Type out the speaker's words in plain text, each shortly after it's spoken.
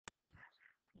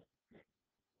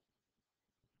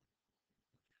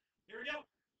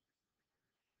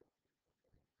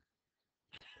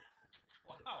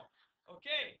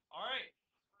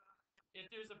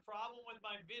there's a problem with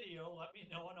my video, let me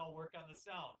know and I'll work on the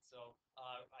sound. So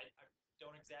I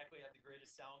don't exactly have the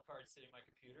greatest sound card sitting on my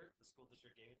computer. The school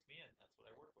district gave it to me, and that's what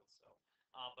I work with. So,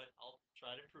 but I'll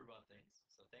try to improve on things.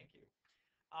 So thank you.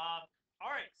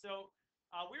 All right, so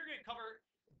we're going to cover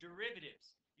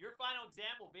derivatives. Your final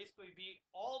exam will basically be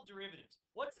all derivatives.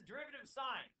 What's the derivative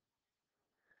sign?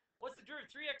 What's the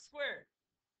derivative? 3x squared.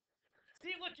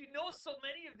 See, look, you know so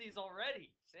many of these already.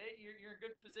 See, you're in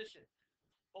good position.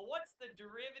 But what's the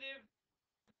derivative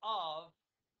of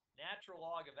natural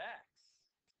log of x?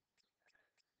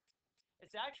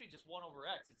 It's actually just 1 over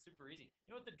x. It's super easy.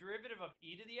 You know what the derivative of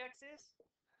e to the x is?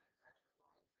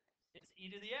 It's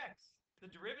e to the x. The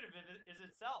derivative is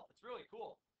itself. It's really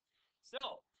cool. So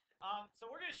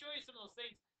we're going to show you some of those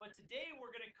things, but today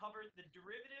we're going to cover the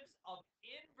derivatives of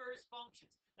inverse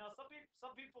functions. Now, some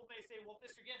people may say, well,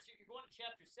 Mr. Gens, you're going to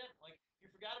chapter 7. Like,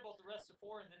 you forgot about the rest of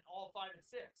 4 and then all 5 and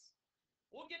 6.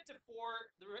 We'll get to 4,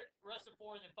 the rest of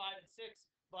 4, and then 5 and 6,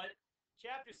 but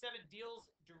chapter 7 deals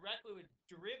directly with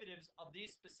derivatives of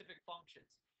these specific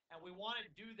functions. And we want to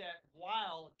do that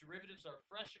while derivatives are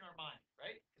fresh in our mind,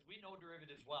 right? Because we know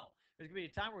derivatives well. There's going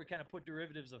to be a time where we kind of put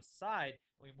derivatives aside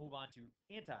and we move on to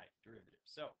anti-derivatives.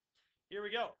 So here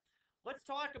we go. Let's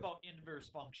talk about inverse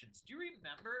functions. Do you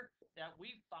remember that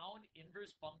we found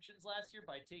inverse functions last year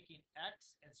by taking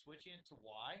x and switching it to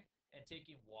y, and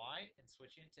taking y and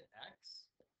switching it to x?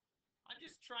 I'm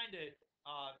just trying to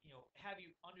have you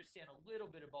understand a little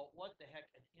bit about what the heck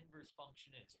an inverse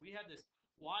function is. We have this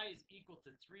y is equal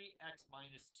to 3x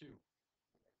minus 2.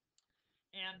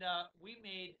 And we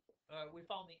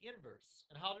found the inverse.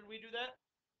 And how did we do that?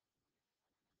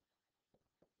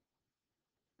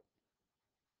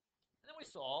 And then we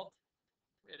solved.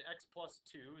 We had x plus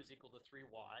 2 is equal to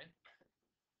 3y.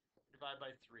 Divide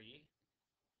by 3.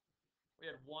 We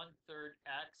had 1/3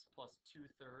 x plus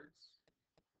 2/3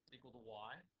 is equal to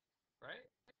y, right?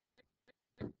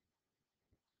 So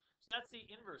that's the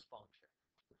inverse function.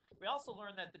 We also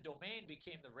learned that the domain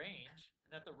became the range,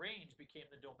 and that the range became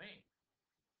the domain.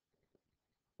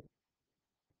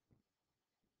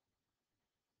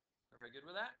 Everybody good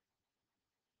with that?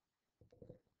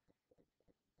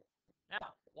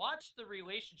 Now, watch the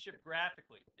relationship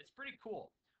graphically. It's pretty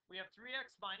cool. We have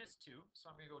 3x minus 2, so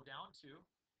I'm going to go down 2.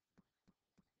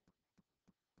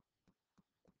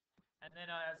 And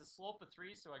then as a slope of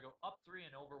 3, so I go up 3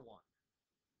 and over 1.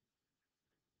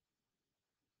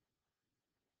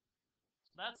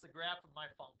 So that's the graph of my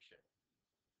function.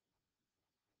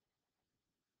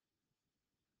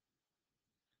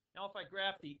 Now, if I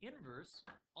graph the inverse,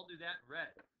 I'll do that in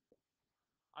red.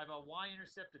 I have a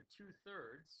y-intercept of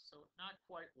 2/3, so not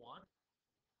quite 1.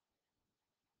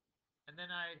 And then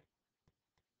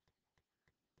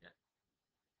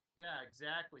yeah,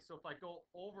 exactly. So if I go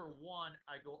over 1,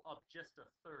 I go up just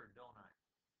 1/3, don't I?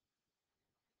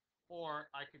 Or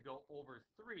I could go over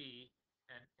 3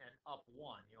 and up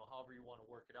 1, however you want to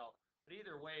work it out. But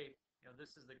either way,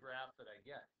 this is the graph that I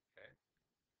get, okay?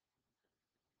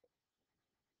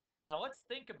 Now let's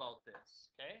think about this,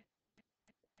 okay?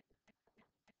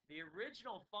 The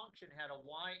original function had a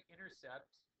y-intercept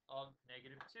of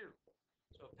 -2.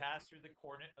 So it passed through the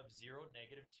coordinate of 0,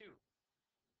 -2.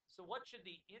 So what should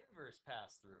the inverse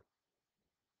pass through?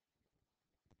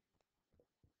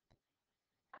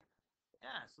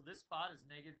 Yeah, so this spot is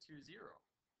 -2, 0.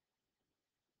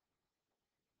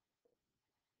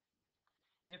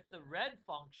 If the red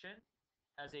function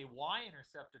has a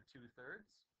y-intercept of 2/3,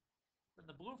 then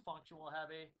the blue function will have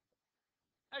a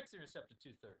x-intercept of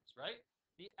 2/3, right?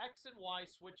 The x and y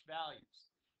switch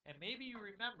values. And maybe you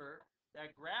remember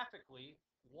that graphically,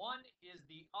 one is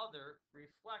the other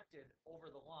reflected over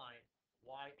the line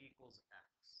y equals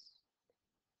x.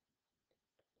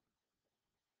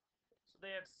 So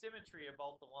they have symmetry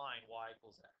about the line y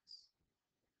equals x.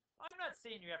 I'm not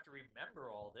saying you have to remember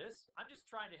all this. I'm just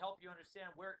trying to help you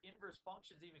understand where inverse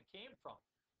functions even came from.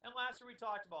 And last year we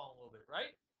talked about them a little bit,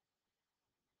 right?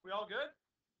 We all good?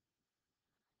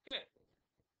 Okay.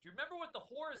 Do you remember what the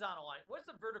horizontal line, what does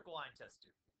the vertical line test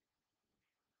do?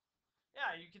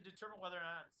 Yeah, you can determine whether or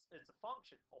not it's a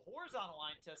function. A horizontal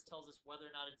line test tells us whether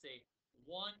or not it's a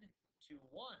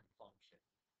one-to-one function.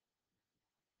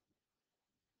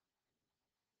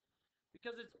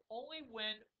 Because it's only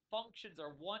when functions are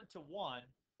one-to-one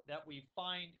that we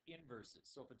find inverses.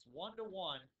 So if it's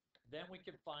one-to-one, then we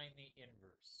can find the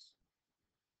inverse.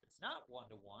 If it's not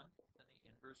one-to-one, then the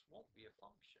inverse won't be a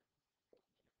function. Can't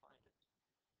find it.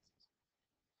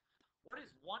 What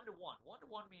is one-to-one?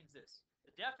 One-to-one means this.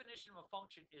 The definition of a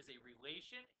function is a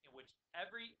relation in which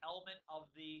every element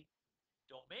of the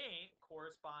domain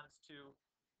corresponds to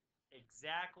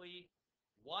exactly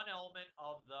one element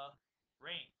of the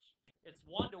range. It's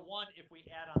 1 to 1 if we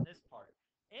add on this part.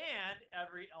 And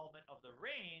every element of the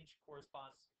range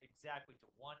corresponds exactly to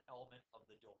one element of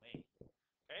the domain.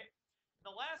 Okay? And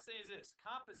the last thing is this,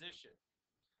 composition.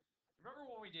 Remember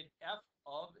when we did f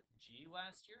of g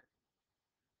last year?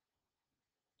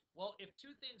 Well, if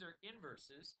two things are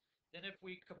inverses, then if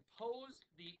we compose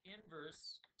the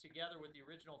inverse together with the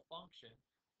original function,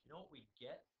 you know what we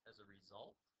get as a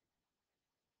result?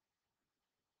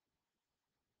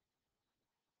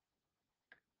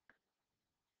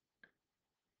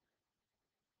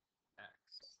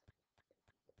 X.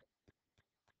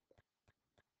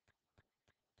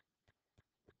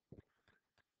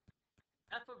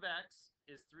 F of x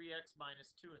is 3x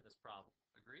minus 2 in this problem.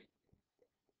 Agree?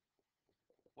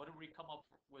 What did we come up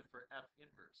with for f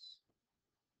inverse?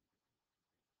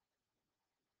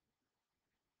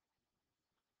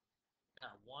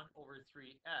 Yeah, 1 over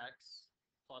 3x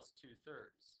plus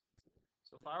 2/3.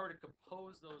 So if I were to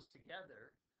compose those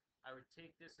together, I would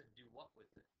take this and do what with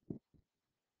it?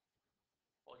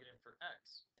 Plug it in for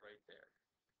x right there.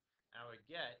 I would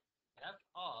get f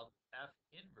of f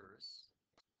inverse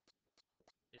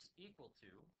is equal to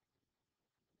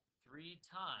 3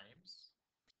 times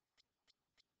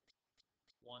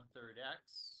 1/3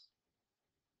 x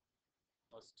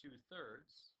plus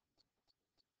 2/3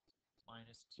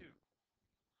 minus 2.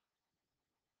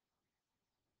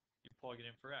 You plug it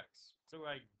in for x. So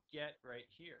I get right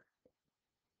here,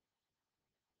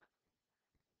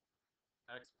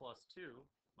 x plus 2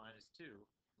 minus 2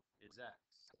 is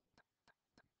x.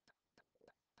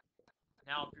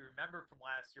 Now, if you remember from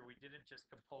last year, we didn't just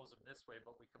compose them this way,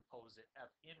 but we composed it f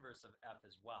inverse of f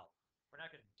as well. We're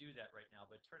not going to do that right now,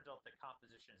 but it turns out the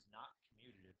composition is not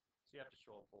commutative, so you have to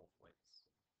show it both ways.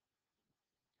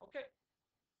 Okay,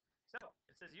 so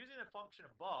it says using the function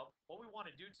above, what we want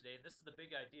to do today, and this is the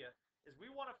big idea, is we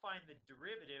want to find the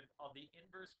derivative of the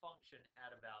inverse function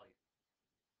at a value.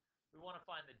 We want to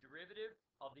find the derivative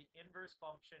of the inverse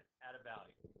function at a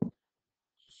value.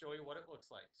 To show you what it looks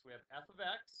like. So we have f of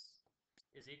x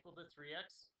is equal to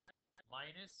 3x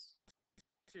minus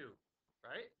 2,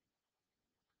 right?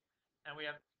 And we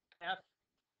have f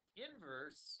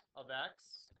inverse of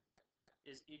x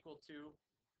is equal to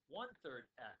 1/3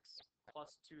 x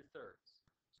plus 2/3.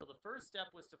 So the first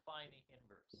step was to find the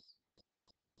inverse.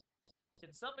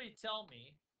 Can somebody tell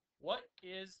me what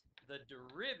is the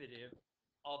derivative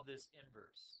of this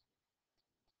inverse?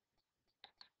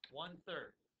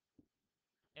 1/3.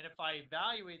 And if I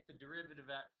evaluate the derivative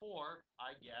at 4,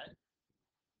 I get,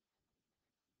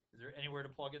 is there anywhere to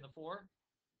plug in the 4?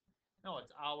 No,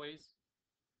 it's always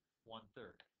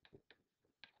 1/3.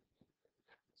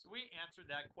 So we answered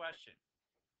that question.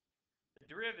 The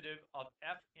derivative of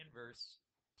f inverse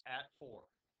at 4.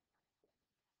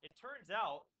 It turns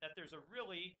out that there's a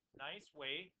really nice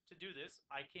way to do this.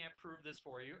 I can't prove this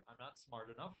for you. I'm not smart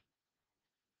enough.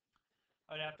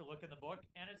 I'd have to look in the book,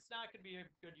 and it's not going to be a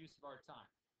good use of our time.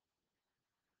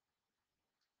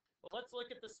 But let's look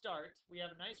at the start. We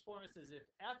have a nice formula that says if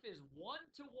f is 1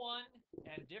 to 1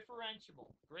 and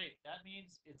differentiable, great. That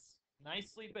means it's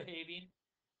nicely behaving.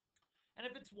 And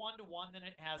if it's 1 to 1, then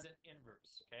it has an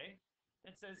inverse, okay?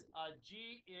 It says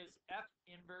g is f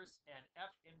inverse and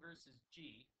f inverse is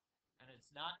g, and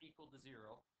it's not equal to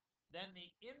 0. Then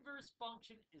the inverse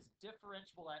function is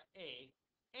differentiable at a,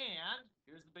 and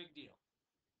here's the big deal.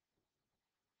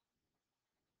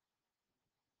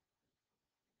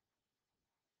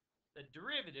 The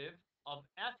derivative of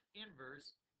f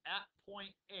inverse at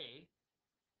point A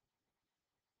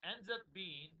ends up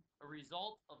being a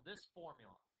result of this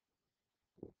formula.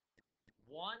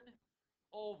 1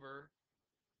 over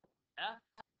f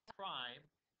prime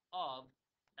of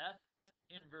f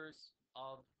inverse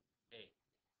of A.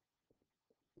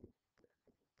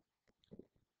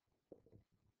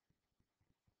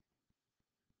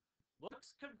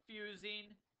 Looks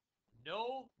confusing,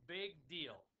 no big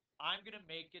deal. I'm going to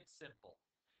make it simple.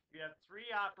 We have 3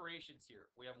 operations here.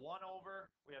 We have 1 over,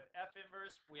 we have f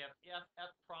inverse, we have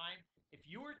f prime. If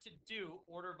you were to do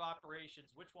order of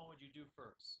operations, which one would you do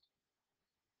first?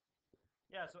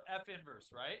 Yeah, so f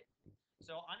inverse, right?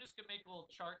 So I'm just going to make a little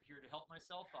chart here to help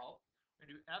myself out. I'm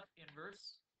going to do f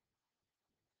inverse.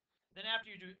 Then after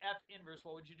you do f inverse,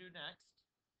 what would you do next?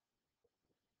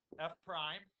 F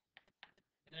prime.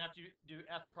 And after you do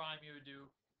f prime, you would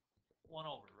do 1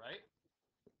 over, right?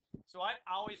 So I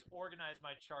always organize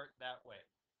my chart that way.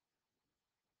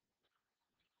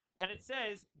 And it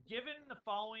says, given the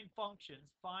following functions,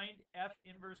 find f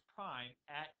inverse prime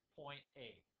at point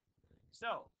A.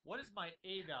 So what is my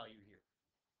A value here?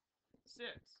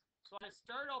 6. So I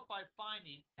start out by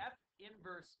finding f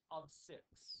inverse of 6.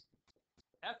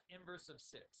 f inverse of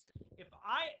 6. If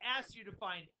I asked you to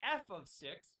find f of 6,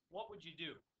 what would you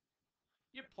do?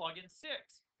 You plug in 6,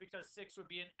 because 6 would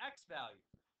be an x value.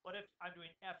 But if I'm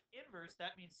doing f inverse,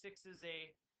 that means 6 is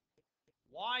a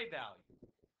y value.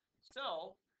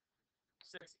 So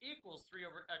 6 equals 3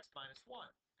 over x minus 1.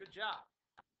 Good job.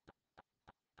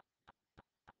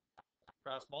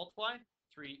 Cross multiply.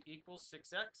 3 equals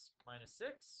 6x minus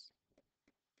 6.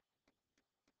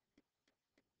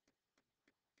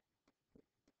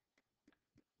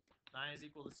 9 is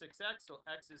equal to 6x, so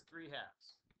x is 3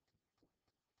 halves.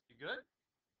 You good?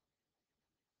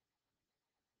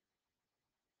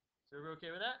 So everybody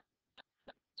okay with that?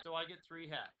 So I get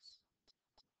 3 halves.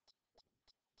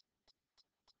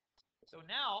 So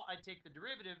now I take the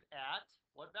derivative at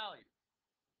what value?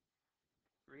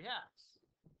 3 halves.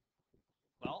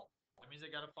 Well, that means I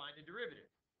got to find a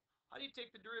derivative. How do you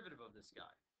take the derivative of this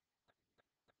guy?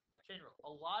 Chain rule.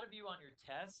 A lot of you on your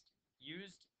test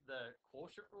used the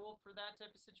quotient rule for that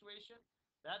type of situation.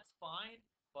 That's fine,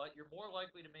 but you're more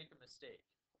likely to make a mistake.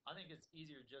 I think it's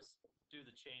easier to just do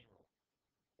the chain rule.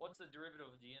 What's the derivative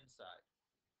of the inside?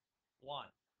 1.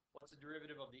 What's the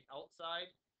derivative of the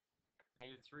outside?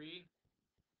 Negative 3.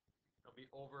 It'll be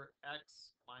over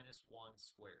x minus 1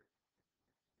 squared.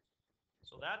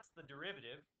 So that's the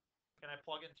derivative. Can I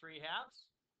plug in 3 halves?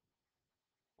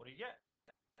 What do you get?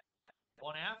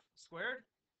 1 half squared,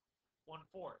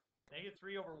 1/4. Negative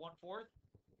 3 over 1/4.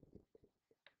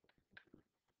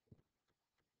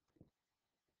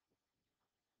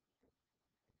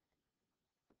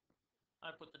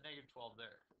 I put the negative 12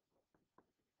 there.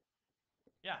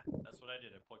 Yeah, that's what I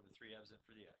did. I plugged the 3 halves in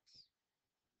for the x.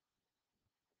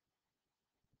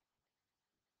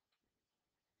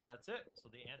 That's it. So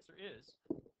the answer is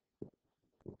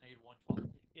negative 1/12.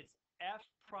 It's f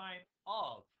prime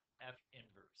of f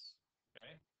inverse.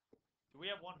 Okay. Do we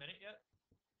have 1 minute yet?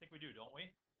 I think we do, don't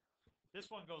we? This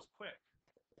one goes quick.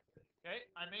 Okay,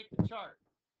 I make the chart.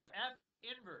 F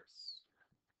inverse.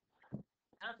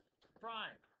 F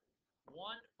prime.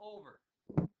 1 over.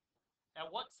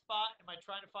 At what spot am I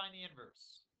trying to find the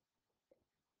inverse?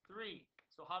 3.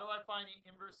 So how do I find the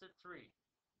inverse at 3?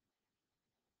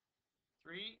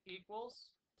 3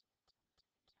 equals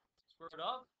square root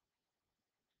of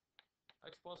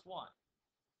x plus 1.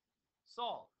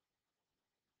 Solve.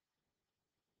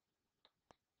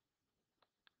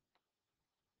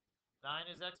 Nine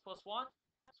is x plus 1.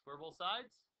 Square both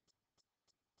sides.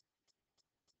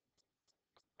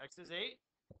 X is 8.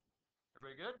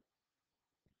 Everybody good?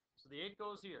 So the 8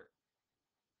 goes here.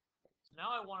 So now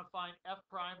I want to find f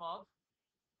prime of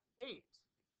 8.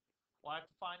 Well, I have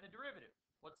to find the derivative.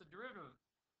 What's the derivative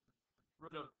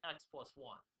root of x plus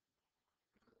 1?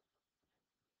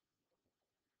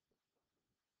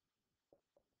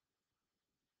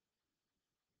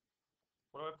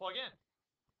 What do I plug in?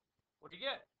 What do you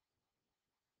get?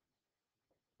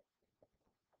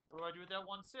 What do I do with that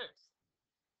 1/6?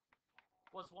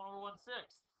 What's 1 over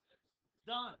 1/6?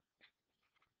 Done.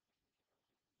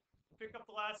 Pick up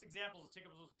the last examples. It'll take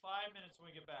us 5 minutes when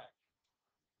we get back.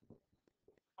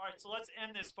 All right, so let's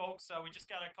end this, folks. We just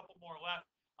got a couple more left.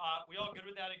 We all good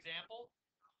with that example?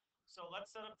 So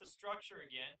let's set up the structure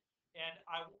again. And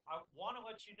I want to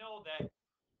let you know that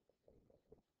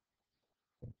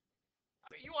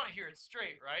you want to hear it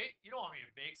straight, right? You don't want me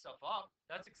to make stuff up.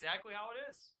 That's exactly how it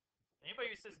is. Anybody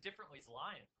who says differently is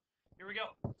lying. Here we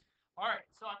go. All right,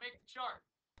 so I make the chart.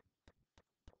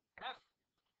 F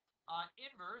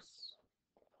inverse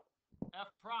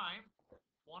f prime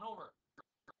 1 over.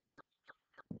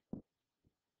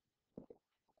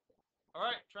 All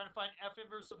right, trying to find f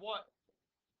inverse of what?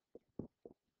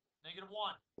 Negative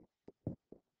 1.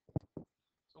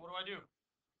 So what do I do?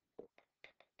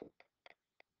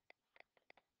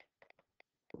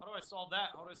 How do I solve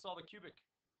that? How do I solve the cubic?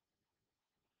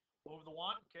 Over the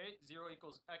 1, okay, 0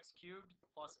 equals x cubed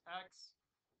plus x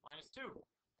minus 2.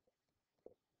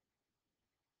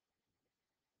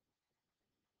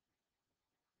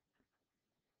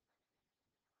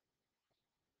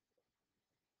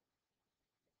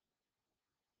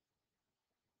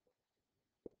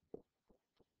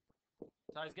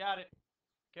 Ty's got it.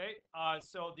 Okay,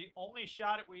 so the only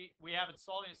shot at we have at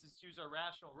solving this is to use our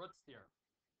rational roots theorem.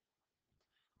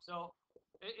 So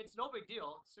it's no big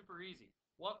deal. It's super easy.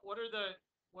 What are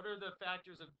the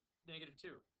factors of negative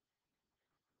 2?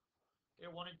 Okay,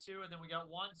 1 and 2, and then we got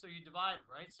 1, so you divide,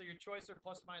 right? So your choice are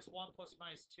plus minus 1, plus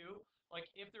minus 2.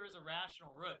 Like if there is a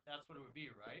rational root, that's what it would be,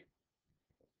 right?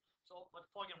 So let's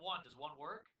plug in 1. Does 1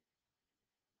 work?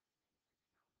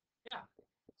 Yeah.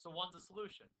 So 1's a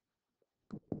solution.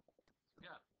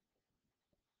 Yeah.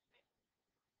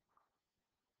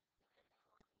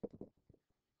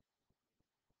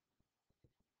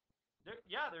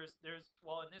 Yeah,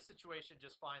 well, in this situation,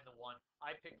 just find the one.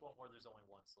 I picked one where there's only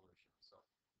one solution. So,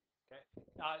 okay.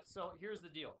 So here's the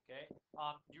deal, okay?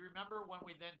 Do you remember when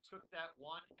we then took that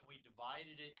one and we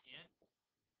divided it in?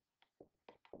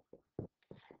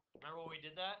 Remember when we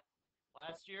did that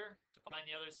last year to find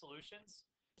the other solutions?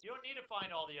 You don't need to find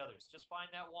all the others. Just find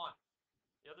that one.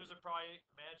 The others are probably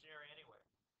imaginary anyway.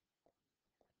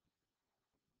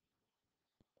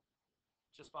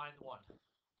 Just find the one.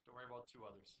 Don't worry about two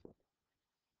others.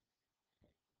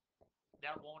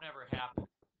 That won't ever happen.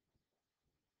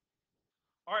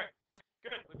 All right,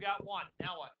 good. We've got one.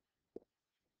 Now what?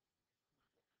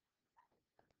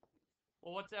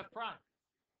 Well, what's f prime?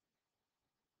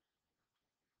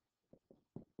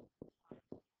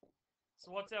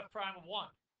 So what's f prime of 1?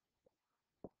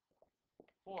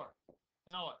 4.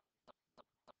 Now what?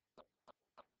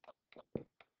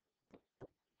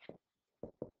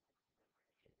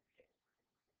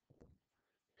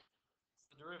 It's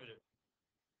the derivative.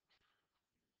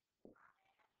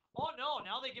 Oh, no.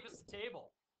 Now they give us the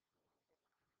table.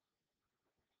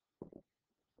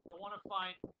 I want to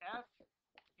find f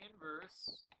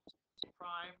inverse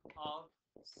prime of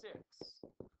 6.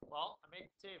 Well, I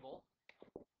make the table.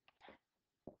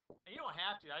 And you don't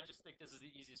have to. I just think this is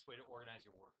the easiest way to organize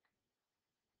your work.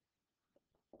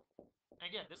 And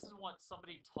again, this is what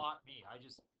somebody taught me.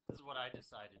 This is what I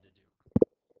decided to do.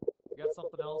 You got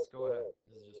something else? Go ahead.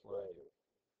 This is just what I do.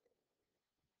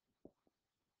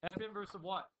 F inverse of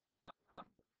what?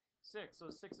 6. So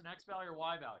is 6 an x value or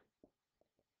y value?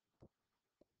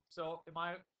 So am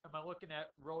I looking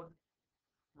at row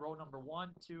number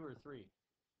 1, 2, or 3?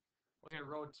 Looking at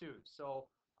row 2. So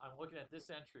I'm looking at this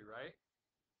entry, right?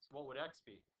 So what would x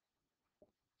be?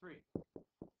 3.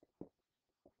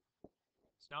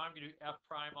 So now I'm going to do f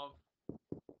prime of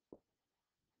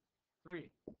 3.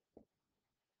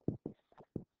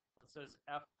 It says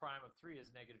f prime of 3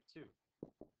 is negative 2.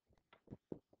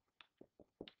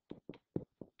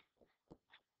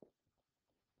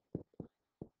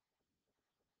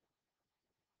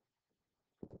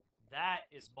 That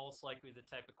is most likely the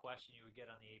type of question you would get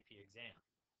on the AP exam,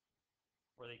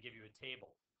 where they give you a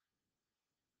table.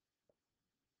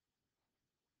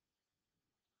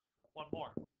 One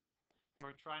more.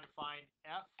 We're trying to find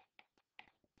f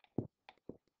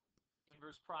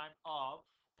inverse prime of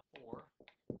 4.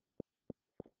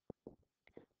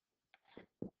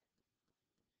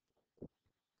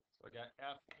 So I got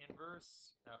f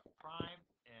inverse, f prime,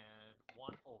 and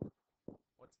 1 over.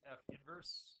 What's f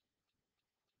inverse?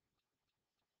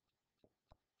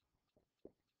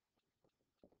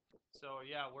 So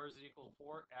yeah, where is it equal to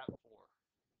 4? At 4.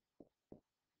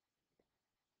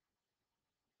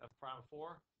 F prime of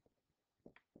 4.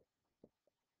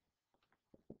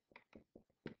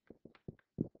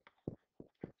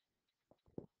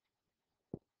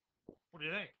 What do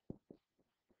you think?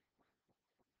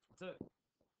 That's it.